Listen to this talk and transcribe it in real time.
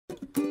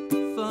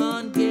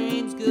Fun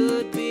games,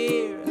 good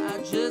beer,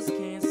 I just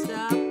can't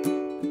stop.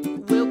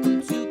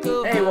 Welcome to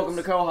CoHops. Hey, welcome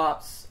to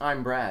CoHops.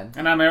 I'm Brad.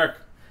 And I'm Eric.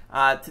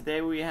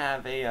 Today we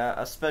have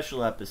a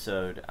special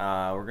episode.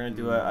 We're going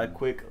to do a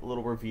quick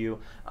little review.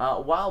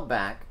 A while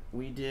back,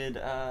 we did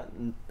a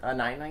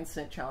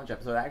 99-cent challenge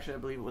episode. Actually, I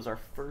believe it was our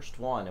first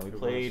one, and we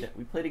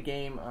played a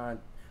game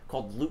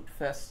called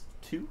Lootfest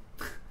 2.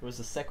 It was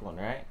the second one,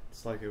 right?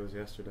 It's like it was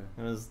yesterday.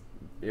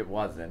 It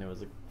wasn't. It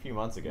was a few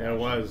months ago. Yeah, it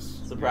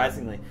was.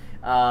 Surprisingly.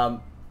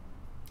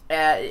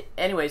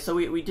 Anyway, so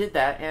we did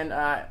that,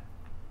 and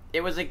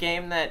it was a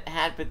game that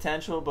had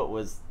potential, but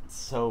was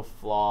so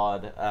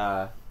flawed.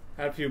 Had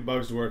a few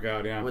bugs to work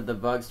out, yeah. With the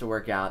bugs to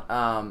work out.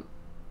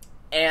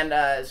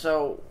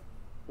 So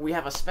we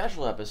have a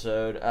special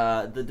episode.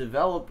 The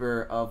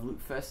developer of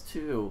Lootfest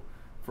 2,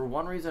 for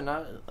one reason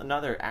or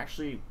another,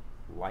 actually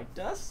liked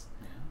us.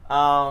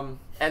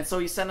 And so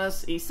he sent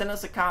us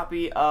a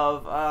copy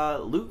of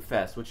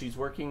Lootfest, which he's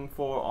working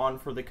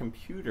for the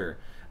computer.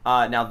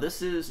 Now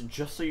this is,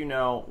 just so you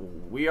know,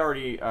 we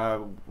already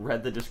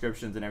read the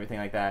descriptions and everything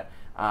like that.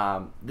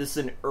 This is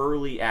an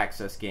early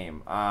access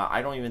game.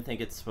 I don't even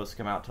think it's supposed to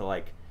come out till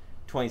like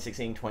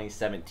 2016,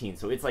 2017.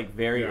 So it's like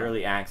very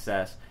early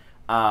access.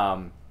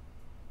 So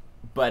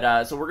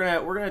we're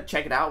gonna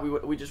check it out.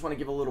 We just want to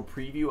give a little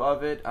preview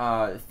of it.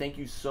 Thank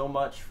you so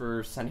much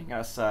for sending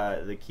us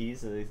the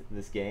keys to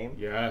this game.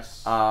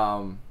 Yes.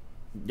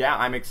 Yeah,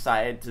 I'm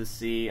excited to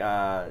see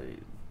how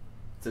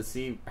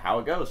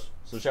it goes.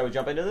 So shall we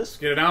jump into this?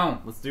 Get it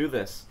on. Let's do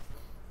this.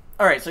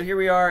 All right, so here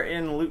we are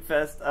in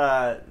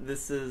Lootfest.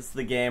 This is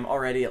the game.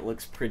 Already, it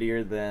looks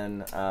prettier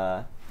than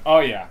Oh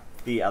yeah,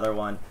 the other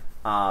one.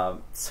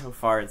 So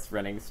far, it's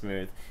running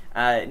smooth.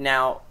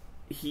 Now,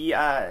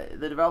 the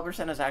developer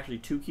sent us actually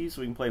 2 keys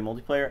so we can play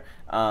multiplayer.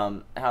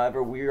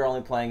 However, we're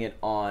only playing it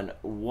on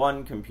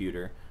one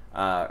computer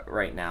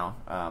right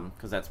now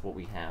because that's what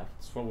we have.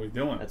 that's what we're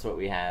doing. That's what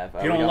we have.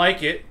 If you don't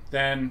like it,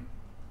 then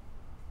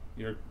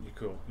you're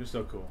cool. You're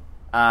still cool.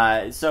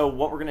 So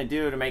what we're going to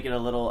do to make it a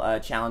little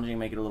challenging,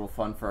 make it a little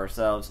fun for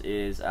ourselves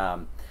is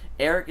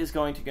Eric is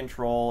going to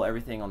control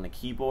everything on the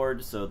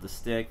keyboard, so the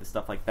stick, the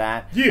stuff like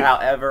that. Yeah.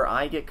 However,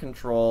 I get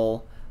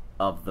control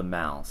of the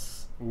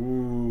mouse.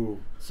 Ooh.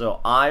 So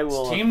I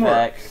will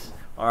affect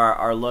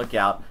our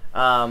lookout.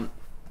 All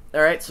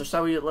right, so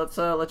shall we?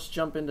 Let's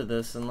jump into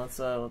this and let's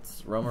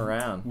roam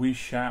around. We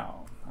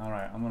shall. All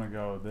right, I'm gonna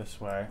go this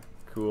way.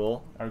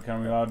 Cool. Are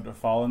we allowed to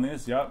follow in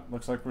these? Yep.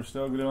 Looks like we're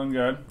still doing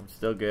good.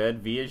 Still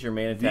good. V is your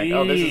main attack. V.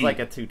 Oh, this is like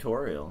a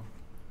tutorial.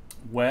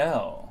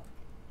 Well.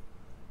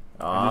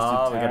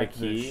 Oh, we got a the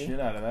key. shit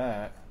out of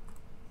that.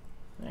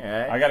 All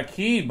right. I got a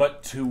key,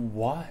 but to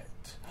what?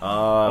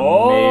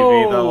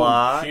 Maybe the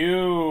lock.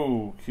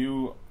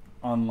 Q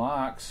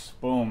unlocks.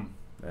 Boom.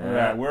 Look at Yeah.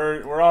 that.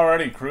 We're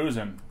already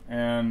cruising,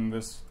 and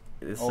this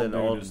This is old an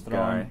dude old is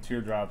throwing guy.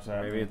 teardrops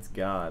at Maybe me. it's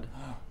God.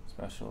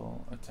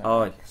 Special attack.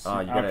 Oh, you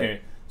gotta-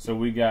 okay. So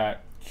we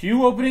got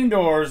Q opening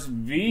doors,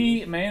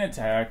 V main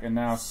attack, and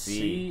now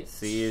C.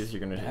 C is you're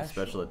gonna do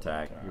special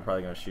attack. You're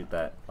probably gonna shoot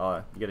that. Oh,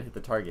 you gotta hit the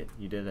target.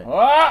 You didn't.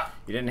 Ah!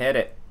 You didn't hit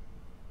it.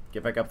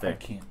 Get back up I there.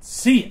 can't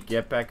see it.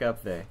 Get back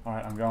up there. All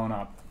right, I'm going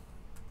up.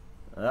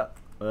 Up.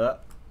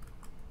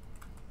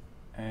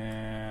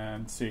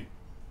 And C.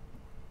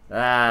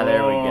 Ah,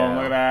 there we Boom, go.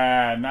 Look at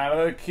that.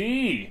 Now the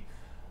key.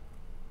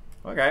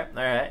 Okay,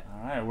 all right.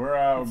 All right,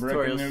 we're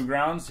breaking Tutorials. new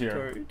grounds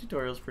here.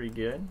 Tutorial's pretty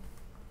good.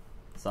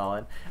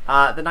 Solid.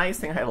 The nice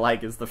thing I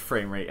like is the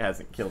frame rate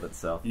hasn't killed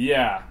itself.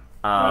 Yeah,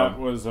 that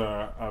was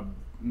a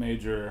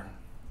major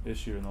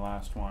issue in the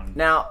last one.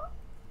 Now,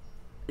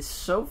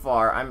 so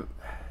far,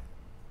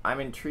 I'm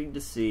intrigued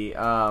to see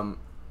from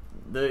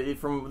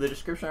the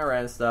description I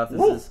read and stuff.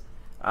 This is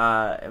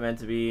meant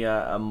to be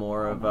a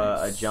more of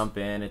a jump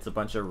in. It's a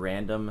bunch of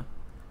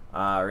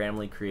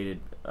randomly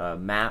created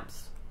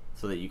maps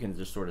so that you can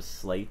just sort of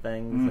slay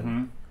things.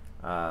 And,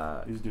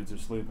 These dudes are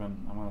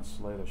sleeping. I'm gonna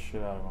slay the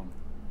shit out of them.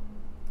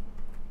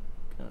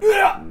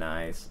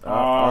 Nice. Oh,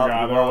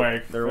 God, they're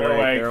awake.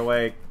 They're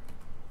awake.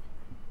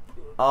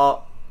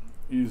 Oh,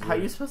 Easily. how are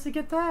you supposed to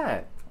get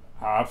that?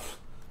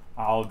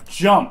 I'll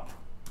jump.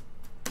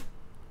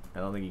 I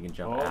don't think you can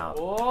jump out.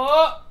 Oh.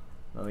 I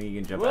don't think you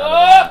can jump out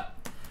of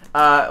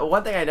that.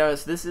 One thing I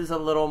noticed, this is a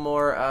little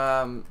more.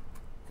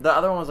 The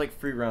other one was like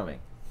free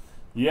roaming.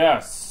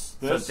 Yes,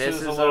 this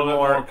is a little bit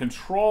more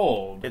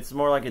controlled. It's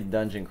more like a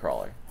dungeon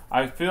crawler.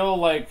 I feel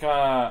like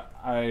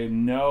I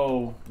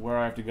know where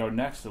I have to go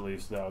next, at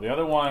least, though. The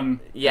other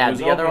one, Yeah, was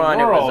the other open one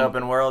world. it was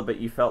open world,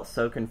 but you felt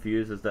so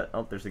confused as that.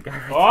 Oh, there's a guy.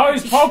 Right Oh,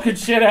 he's poking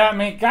shit at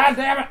me! God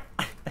damn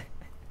it!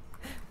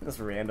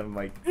 This random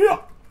like Yeah,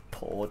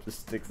 pole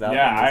just sticks out.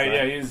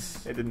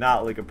 he's. It did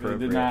not look appropriate.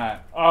 He did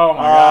not. Oh my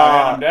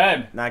god, I'm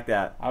dead. Knocked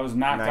out. I was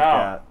knocked Knocked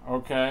out.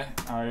 Okay,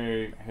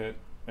 I hit.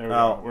 There we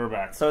go. We're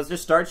back. So it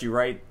just starts you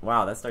right.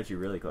 Wow, that starts you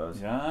really close.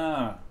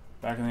 Yeah,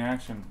 back in the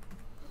action.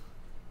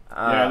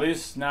 Yeah, at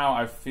least now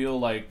I feel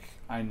like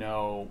I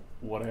know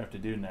what I have to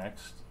do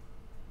next.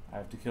 I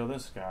have to kill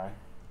this guy.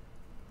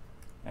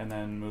 And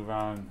then move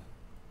on.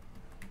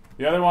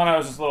 The other one I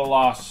was just a little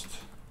lost.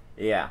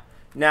 Yeah.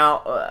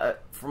 Now,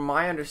 from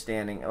my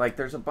understanding, like,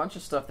 there's a bunch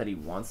of stuff that he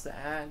wants to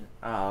add,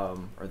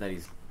 or that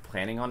he's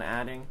planning on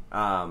adding.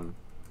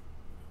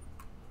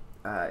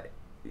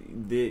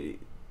 The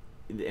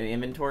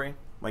inventory,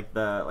 like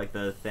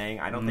the thing.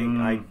 I don't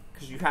think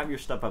because you have your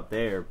stuff up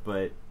there,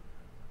 but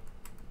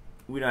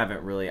we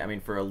haven't really. I mean,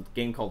 for a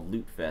game called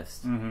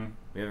Lootfest,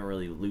 we haven't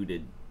really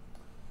looted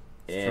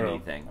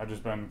anything. I've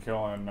just been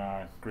killing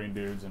green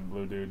dudes and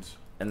blue dudes.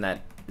 And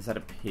is that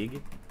a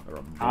pig or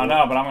a bull? I don't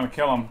know, but I'm gonna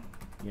kill him.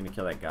 You gonna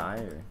kill that guy?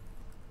 Or?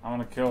 I'm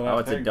gonna kill that. Oh,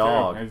 it's pig a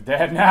dog. Too. It's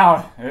dead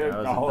now.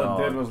 All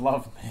it did was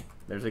love me.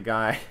 There's a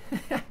guy.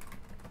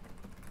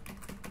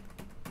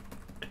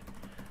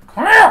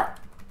 Come here!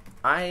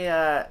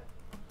 I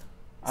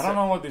don't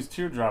know what these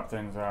teardrop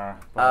things are.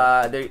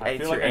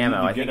 It's your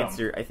ammo. I think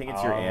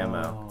it's your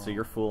ammo. So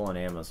you're full on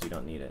ammo, so you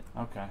don't need it.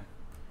 Okay.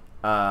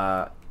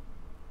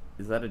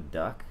 Is that a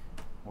duck?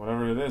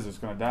 Whatever it is, it's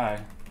gonna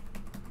die.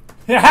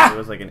 Yeah. It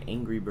was like an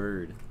angry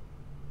bird.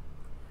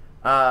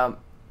 I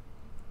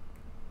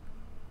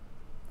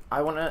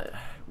wanna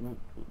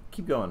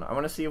keep going. I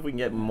wanna see if we can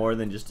get more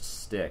than just a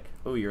stick.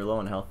 Oh, you're low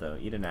on health though.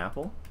 Eat an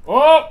apple.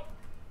 Oh.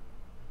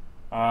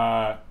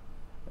 I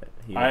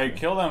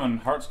kill them and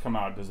hearts come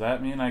out. Does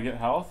that mean I get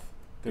health?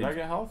 Did I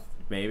get health?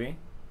 Maybe.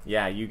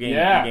 Yeah, you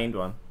gained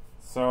one.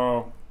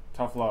 So,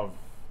 tough love.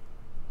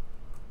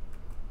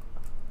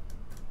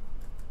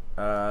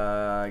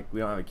 We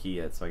don't have a key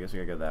yet, so I guess we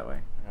gotta go that way.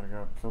 I gotta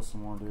go kill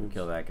some more dudes.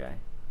 Kill that guy.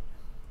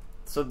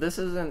 So this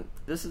isn't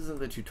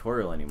the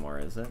tutorial anymore,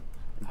 is it?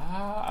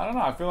 I don't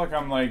know. I feel like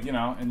I'm like, you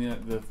know, in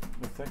the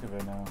thick of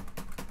it now.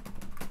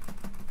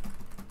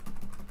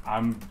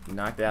 I'm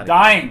knocked out.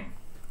 Dying.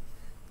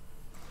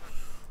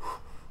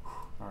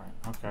 All right.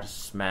 Okay.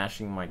 Just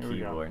smashing my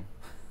keyboard.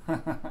 All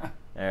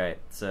right.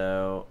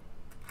 So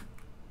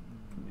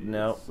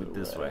no,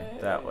 this way,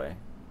 that way.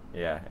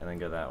 Yeah, and then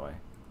go that way.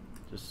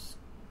 Just.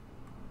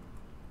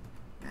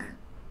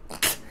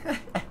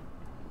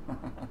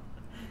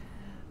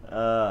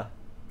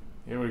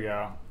 Here we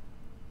go.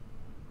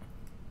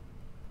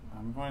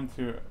 I'm going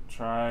to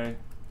try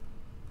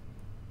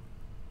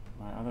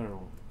my other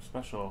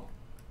special.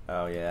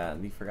 Oh yeah,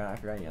 I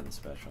forgot you had the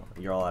special.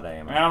 You're all out of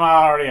ammo. And I'm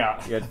already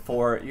out. You had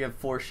four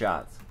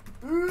shots.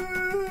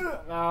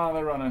 No,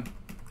 they're running.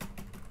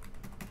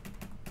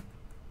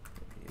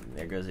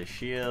 There goes his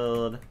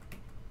shield.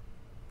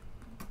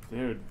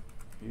 Dude,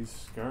 he's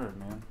scared,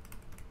 man.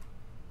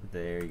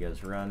 There he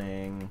goes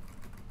running.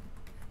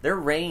 Their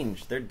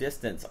range, their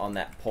distance on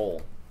that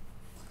pole.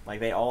 Like,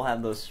 they all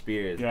have those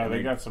spears. Yeah,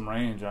 they got some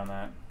range on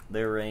that.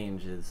 Their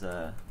range is,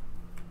 that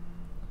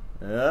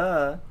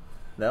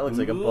looks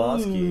like a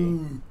boss key.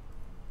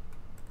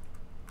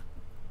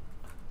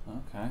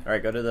 Okay.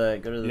 Alright, go to the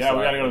Yeah, side,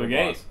 we gotta go to the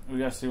gate. boss. We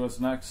gotta see what's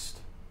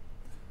next.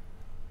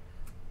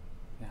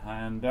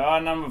 Behind door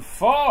number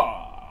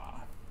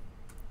 4.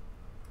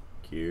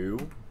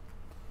 Q.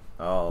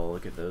 Oh,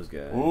 look at those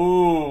guys.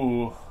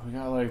 Ooh, we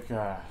got like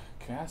a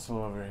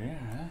castle over here,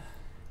 huh?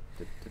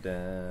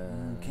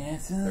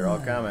 Castle. They're all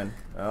coming.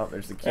 Oh,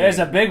 there's the key. There's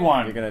a big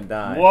one. You're gonna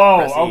die. Whoa,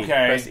 Press E.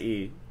 okay. Press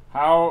E.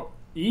 How?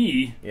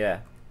 E? Yeah.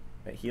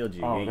 It healed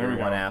you. Oh, You there we get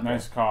go. one apple.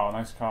 Nice call,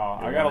 nice call.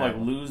 Get I gotta one like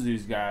apple. lose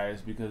these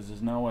guys because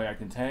there's no way I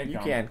can take them. You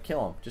can.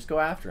 Kill him. Just go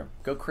after him.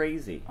 Go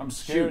crazy. I'm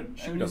scared.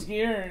 Shoot I'm him.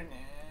 scared.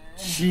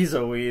 Jeez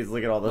Louise,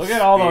 look at all those Look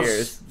spears. at all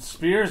those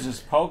spears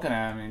just poking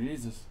at me.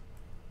 Jesus.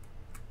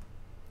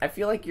 I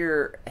feel like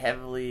you're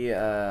heavily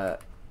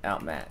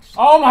outmatched.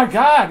 Oh my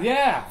god,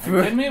 yeah. Are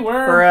you kidding me?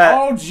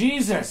 Oh,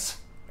 Jesus.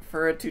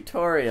 For a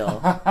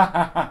tutorial.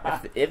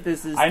 if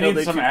this is I still need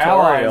the some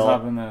tutorial,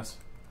 allies up in this.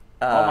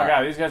 Oh my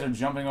god, these guys are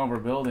jumping over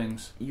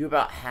buildings. You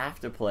about have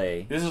to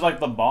play. This is like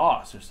the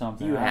boss or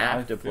something. You I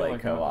have to feel play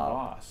like I'm the co-op.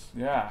 boss.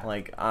 Yeah.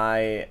 Like,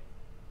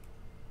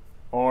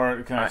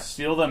 Or can I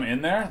steal them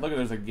in there? Look,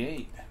 there's a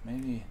gate.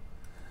 Maybe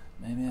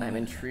I'm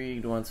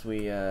intrigued once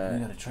we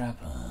gotta trap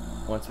them.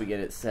 once we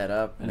get it set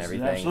up and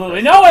everything.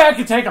 Absolutely no way I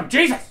can take them.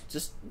 Jesus!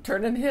 Just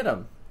turn and hit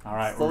him. All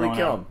right, Slowly we're going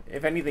kill out. him.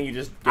 If anything, you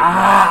just get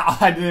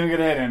I didn't even get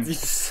hit in.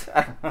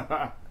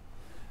 knocked.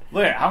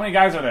 Look at how many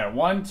guys are there?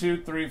 1,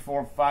 2, 3,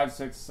 4, 5,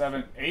 6,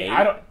 7,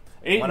 8.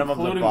 Eight, One of them's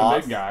the including boss.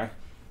 the big guy.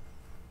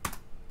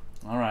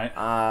 All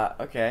right.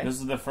 Okay. This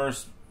is the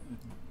first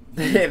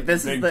If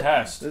this big is the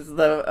test. this is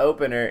the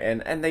opener,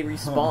 and they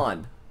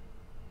respawn.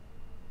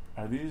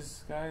 Are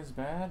these guys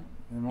bad?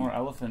 They're more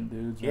elephant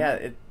dudes. Right?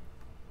 Yeah,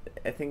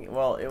 I think.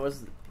 Well, it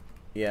was.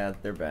 Yeah,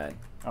 they're bad.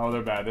 Oh,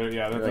 they're bad. They're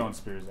They're throwing like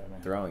spears at me.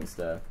 Throwing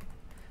stuff.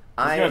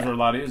 These guys were a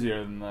lot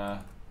easier than the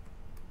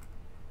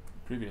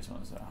previous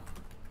ones, though.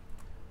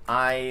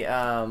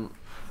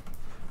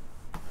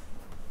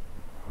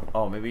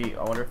 Oh, maybe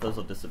I wonder if those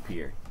will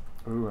disappear.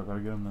 Ooh, I gotta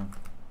get them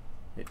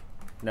then.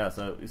 No,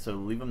 so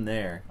leave them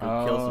there.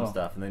 Go kill some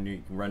stuff, and then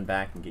you can run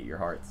back and get your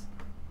hearts.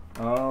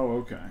 Oh,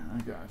 okay. I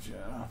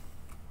gotcha.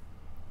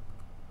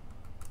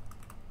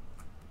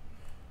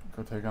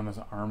 Go take on this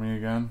army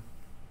again.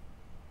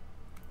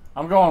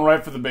 I'm going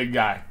right for the big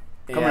guy.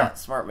 Come here.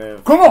 Smart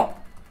move. Come on!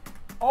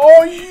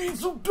 Oh, you ain't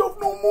so tough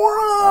no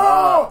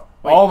more!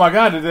 Oh my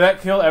god, did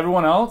that kill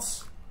everyone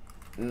else?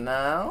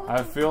 No.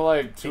 I feel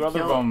like two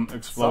other of them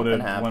exploded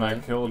when I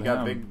killed him. You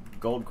got big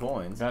gold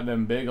coins. Got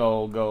them big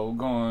old gold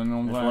coins.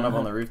 There's one up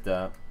on the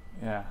rooftop.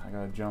 Yeah, I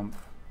gotta jump.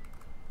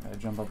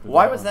 Up.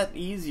 Why was that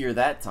easier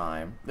that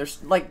time?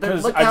 There's like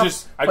because I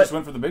just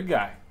went for the big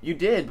guy. You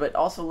did, but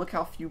also look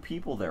how few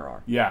people there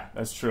are. Yeah,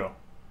 that's true.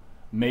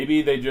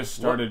 Maybe they just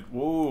started.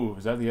 Whoa,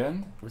 is that the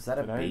end? Was that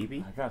a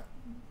baby?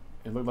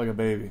 It looked like a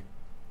baby.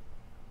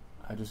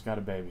 I just got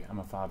a baby. I'm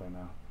a father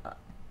now.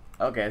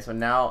 Okay, so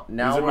now these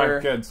are my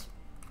kids.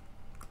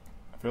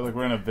 I feel like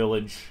we're in a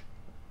village.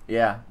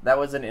 Yeah, that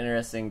was an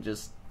interesting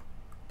just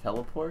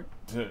teleport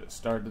to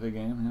start the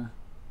game.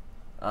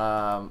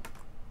 Yeah.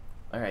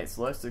 Alright,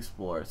 so let's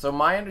explore. So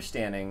my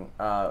understanding,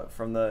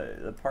 from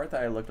the part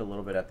that I looked a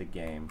little bit at the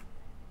game,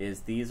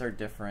 is these are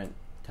different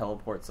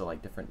teleports, so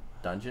like different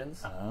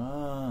dungeons.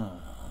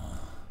 But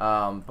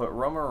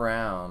roam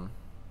around.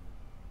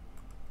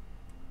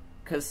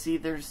 Because, see,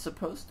 there's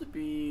supposed to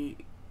be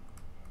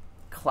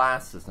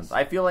class systems.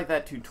 I feel like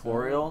that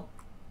tutorial...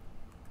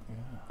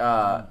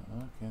 Yeah.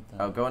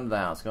 Go into the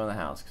house. Go in the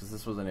house, because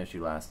this was an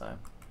issue last time.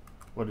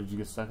 What, did you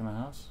get stuck in the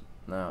house?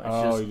 No,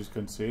 it's you just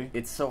couldn't see?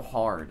 It's so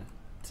hard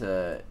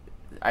to...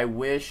 I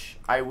wish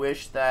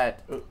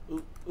that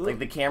like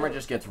the camera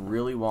just gets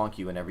really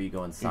wonky whenever you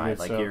go inside.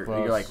 Like you're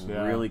like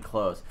really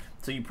close.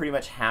 So you pretty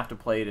much have to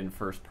play it in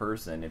first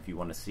person if you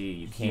want to see.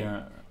 You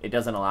can't. Yeah. It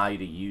doesn't allow you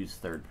to use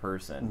third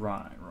person.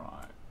 Right.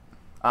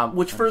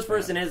 Which first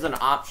person is an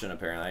option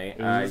apparently.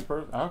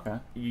 Okay.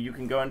 You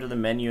can go into the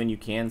menu and you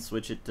can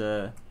switch it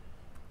to.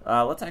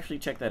 Let's actually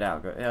check that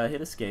out. Go,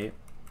 hit escape.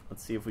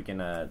 Let's see if we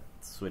can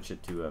switch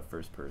it to a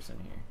first person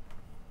here.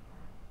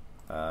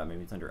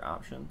 Maybe it's under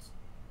options.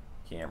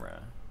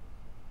 Camera.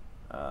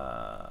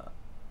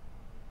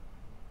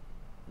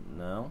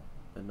 No,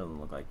 that doesn't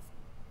look like.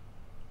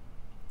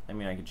 I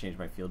mean, I can change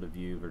my field of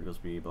view, vertical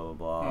speed, blah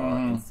blah blah.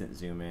 Instant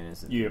zoom in,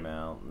 instant zoom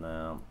out.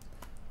 No,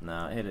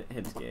 hit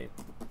escape.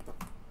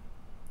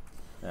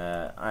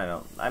 I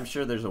don't. I'm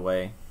sure there's a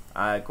way.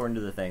 According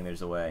to the thing,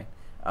 there's a way.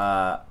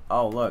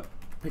 Oh look,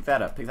 pick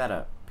that up. Pick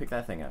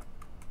that thing up.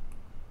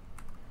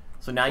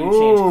 So now you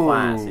change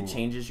class. It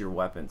changes your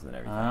weapons and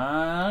everything.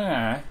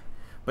 Okay.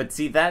 But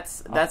see,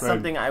 that's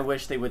something I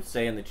wish they would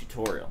say in the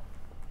tutorial.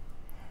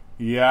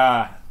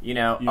 Yeah. You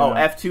know,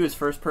 F2 is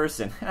first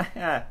person.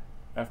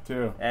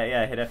 F2.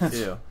 Yeah, hit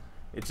F2.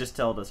 It just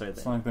told us right there.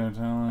 It's like they're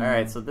telling.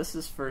 Alright, so this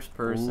is first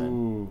person.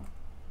 Ooh.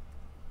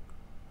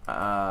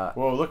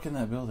 Whoa, look in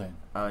that building.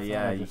 Oh,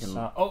 yeah, you can...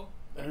 Oh,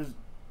 there's...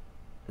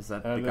 Is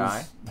that the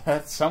guy?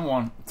 That's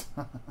someone.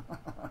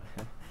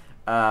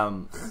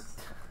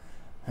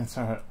 That's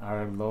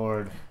our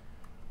Lord.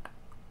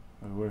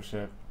 We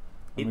worship.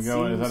 Is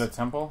that a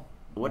temple?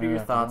 What are your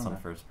thoughts on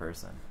first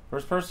person?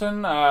 First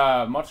person,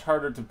 much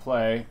harder to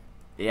play.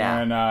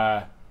 Yeah.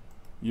 And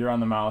you're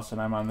on the mouse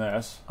and I'm on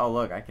this. Oh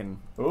look, I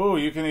can. Oh,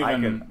 you can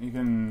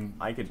even.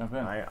 I could jump in.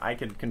 I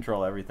could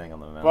control everything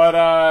on the mouse.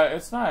 But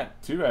it's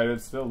not too bad.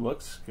 It still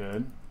looks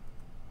good.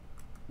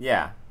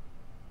 Yeah.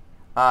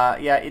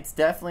 Yeah. It's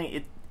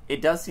definitely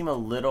It does seem a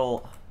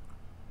little.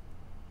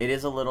 It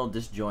is a little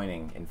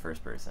disjointing in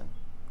first person.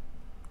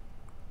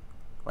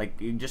 Like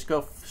you just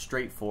go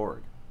straight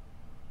forward.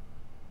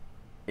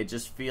 It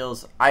just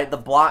feels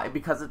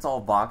because it's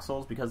all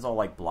voxels, because it's all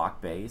like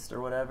block based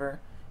or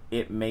whatever.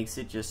 It makes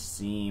it just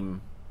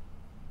seem.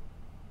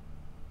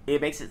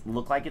 It makes it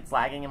look like it's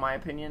lagging, in my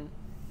opinion,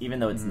 even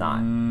though it's not.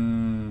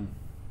 Do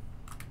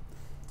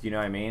you know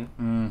what I mean?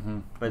 Mm-hmm.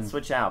 But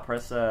switch out.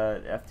 Press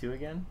F2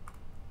 again.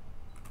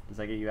 Does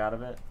that get you out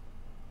of it?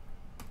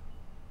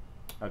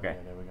 Okay.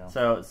 Yeah, there we go.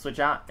 So switch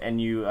out and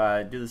you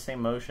do the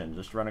same motion.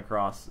 Just run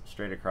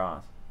straight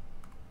across.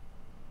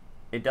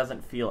 It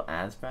doesn't feel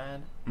as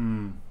bad.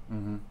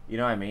 Mm-hmm. You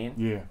know what I mean?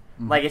 Yeah.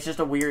 Mm-hmm. Like it's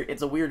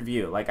a weird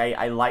view. Like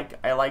I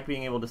like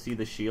being able to see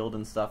the shield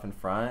and stuff in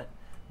front,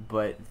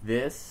 but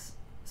this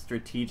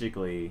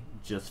strategically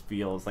just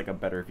feels like a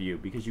better view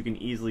because you can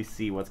easily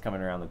see what's coming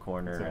around the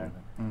corner.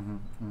 Exactly.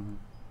 And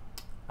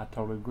I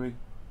totally agree.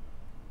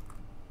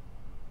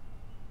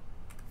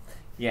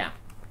 Yeah.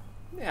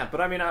 Yeah, but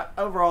I mean,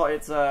 overall,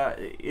 it's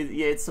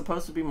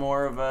supposed to be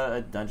more of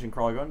a dungeon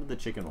crawler. Go into the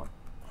chicken one,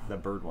 the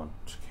bird one.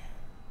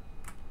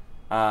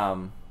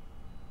 Oh,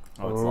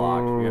 it's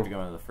locked. We have to go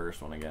into the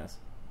first one, I guess.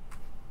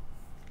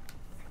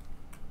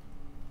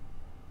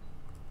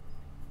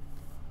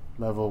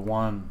 Level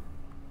 1.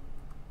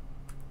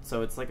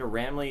 So it's like a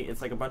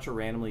bunch of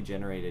randomly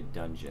generated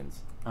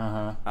dungeons.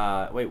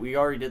 Uh-huh. Wait, we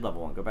already did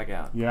level 1. Go back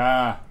out.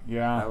 Yeah.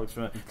 That looks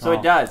familiar. So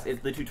it does.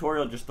 The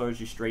tutorial just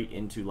throws you straight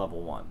into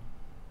level 1.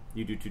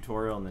 You do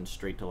tutorial and then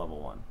straight to level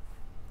 1.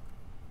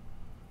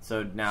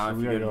 So now if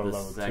you go to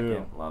the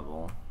second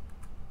level...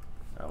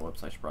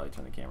 whoops, I should probably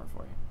turn the camera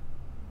for you.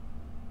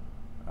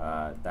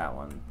 That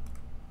one.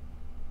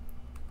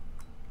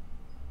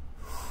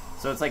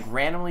 So it's like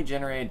randomly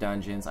generated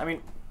dungeons. I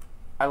mean,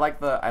 I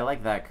like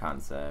that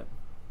concept.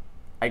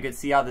 I could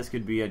see how this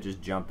could be a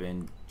just jump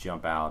in,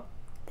 jump out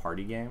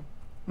party game.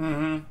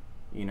 Mm-hmm.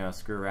 You know,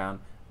 screw around.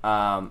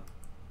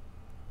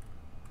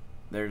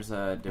 There's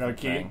a different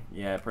thing.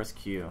 Yeah, press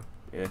Q.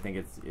 I think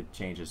it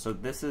changes. So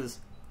this is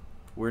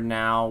we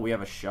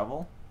have a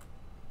shovel.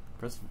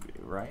 Press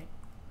right.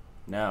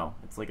 No,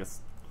 it's like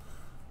it's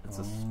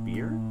a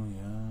spear. Oh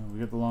yeah, we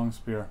get the long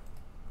spear.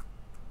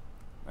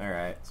 All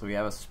right, so we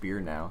have a spear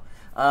now.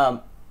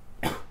 But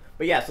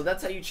yeah, so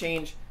that's how you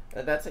change.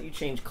 That's how you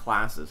change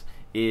classes.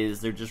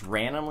 Is they're just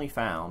randomly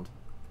found,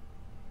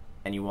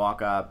 and you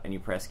walk up and you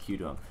press Q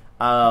to them.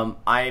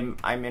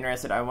 I'm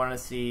interested. I want to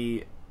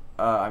see.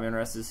 I'm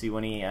interested to see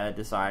when he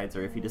decides,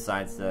 or if he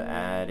decides to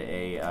add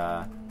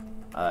a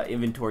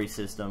inventory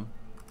system,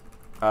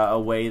 a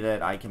way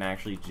that I can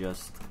actually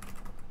just.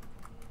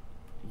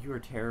 You are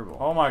terrible.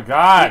 Oh my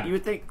god! You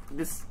would think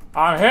this.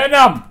 I'm hitting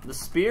him. The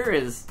spear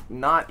is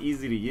not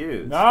easy to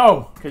use.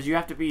 No, because you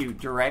have to be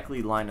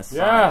directly line of sight.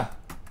 Yeah.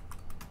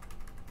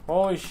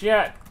 Holy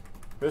shit!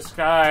 This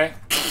guy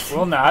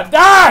will not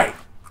die.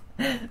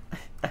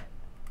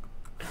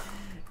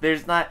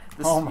 There's not.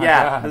 Oh my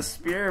god. The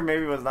spear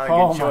maybe was not a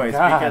good choice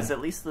because at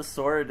least the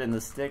sword and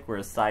the stick were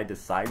a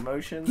side-to-side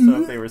motion.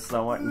 So if they were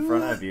somewhat in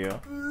front of you,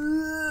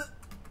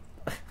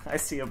 I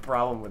see a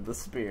problem with the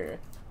spear.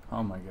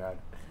 Oh my god.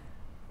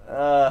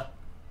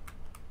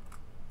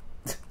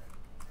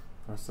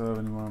 I still have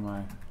any more of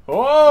my.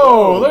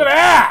 Oh, look at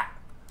that!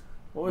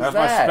 What was That's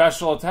that? my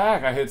special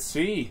attack. I hit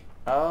C.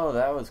 Oh,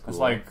 that was cool. It's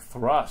like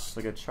thrust.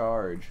 Like a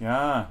charge.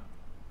 Yeah.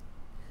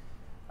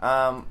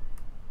 Oh,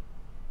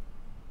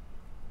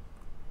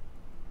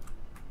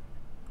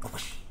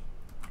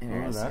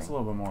 Oh, that's a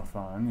little bit more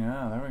fun.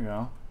 Yeah, there we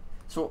go.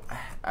 So,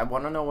 I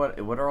want to know what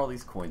are all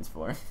these coins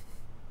for?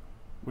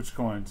 Which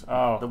coins?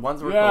 Oh, The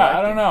ones we're yeah. collecting.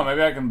 I don't know.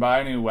 Maybe I can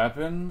buy new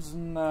weapons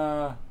and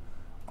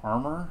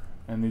armor.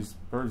 And these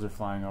birds are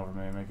flying over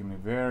me, making me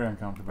very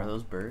uncomfortable. Are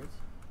those birds?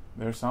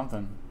 There's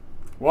something.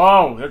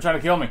 Whoa! They're trying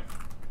to kill me.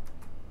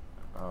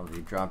 Oh,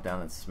 they drop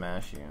down and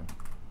smash you.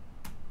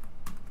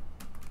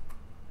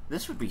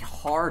 This would be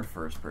hard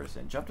first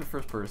person. Jump to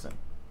first person.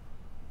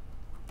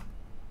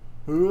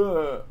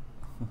 Oh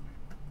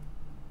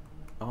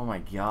my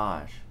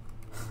gosh.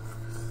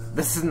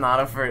 This is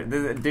not a first.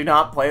 Do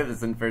not play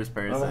this in first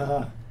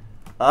person.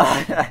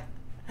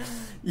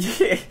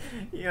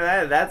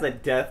 Yeah, that's a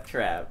death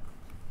trap.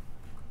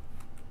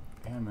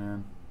 Yeah,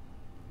 man.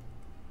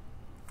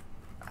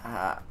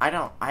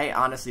 I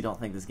honestly don't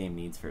think this game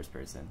needs first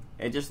person.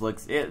 It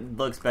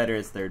looks better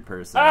as third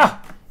person.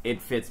 Ah! It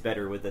fits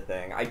better with the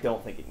thing. I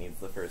don't think it needs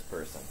the first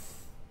person.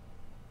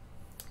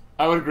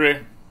 I would agree.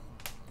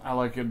 I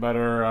like it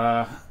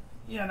better,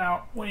 you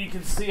know, when you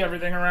can see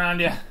everything around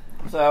you.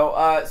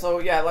 So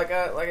yeah, like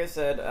I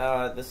said,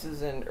 this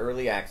is in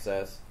early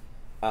access.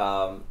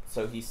 So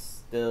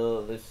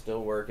they're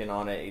still working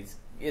on it.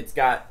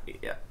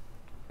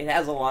 It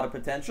has a lot of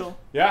potential.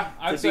 Yeah,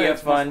 I'd say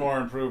it's much more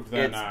improved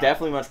than... It's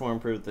definitely much more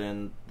improved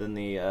than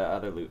the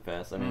other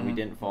Lootfest. I mean, we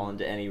didn't fall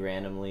into any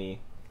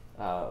randomly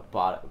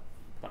bought...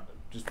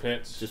 Just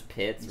pits. Just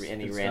pits, Just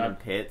any get random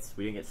stuck. pits.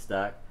 We didn't get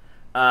stuck.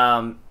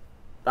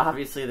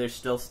 Obviously, there's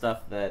still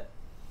stuff that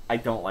I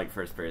don't like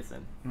first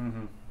person.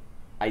 Mm-hmm.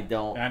 I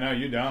don't... I know,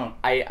 you don't.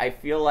 I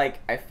feel like...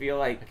 I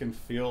can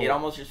feel... It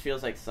almost just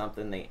feels like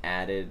something they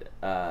added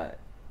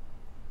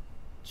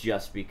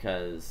just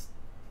because...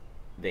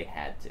 they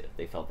had to.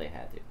 They felt they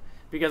had to.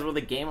 Because with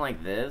a game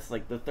like this,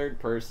 like the third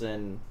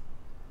person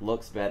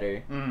looks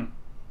better.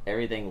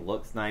 Everything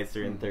looks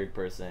nicer in third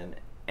person.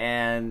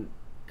 And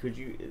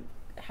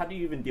how do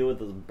you even deal with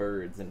those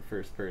birds in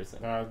first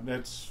person?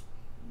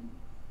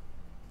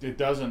 It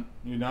doesn't.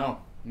 No.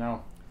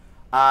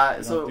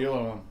 So Don't deal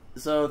with them.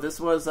 So this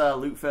was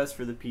Lootfest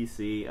for the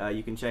PC.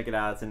 You can check it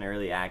out. It's in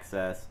early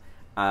access.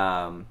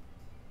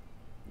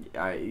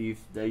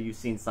 You've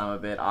seen some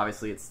of it.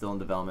 Obviously, it's still in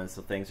development,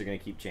 so things are going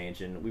to keep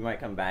changing. We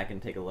might come back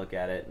and take a look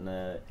at it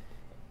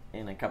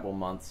in a couple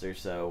months or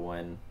so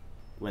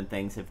when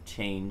things have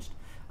changed.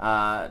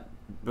 Yeah.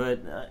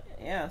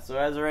 So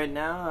as of right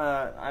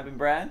now, I've been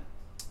Brad,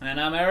 And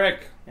I'm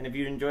Eric. and if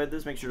you enjoyed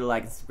this, make sure to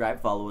like and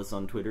subscribe. Follow us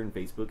on Twitter and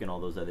Facebook and all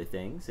those other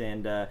things.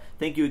 And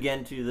thank you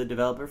again to the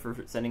developer for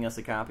sending us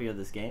a copy of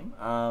this game.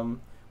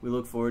 We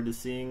look forward to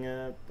seeing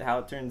how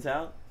it turns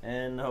out,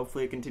 and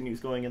hopefully it continues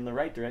going in the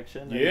right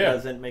direction. And it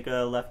doesn't make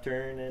a left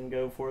turn and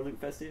go for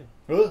Lootfest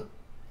 2.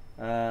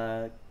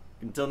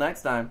 Until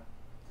next time,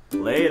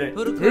 later.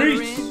 Put a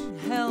quarter in,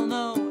 hell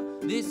no,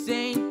 this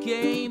ain't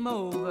game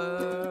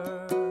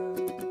over.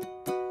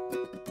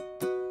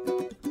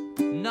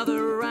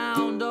 Another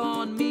round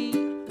on me,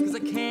 'cause I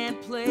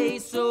can't play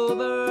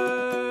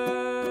sober.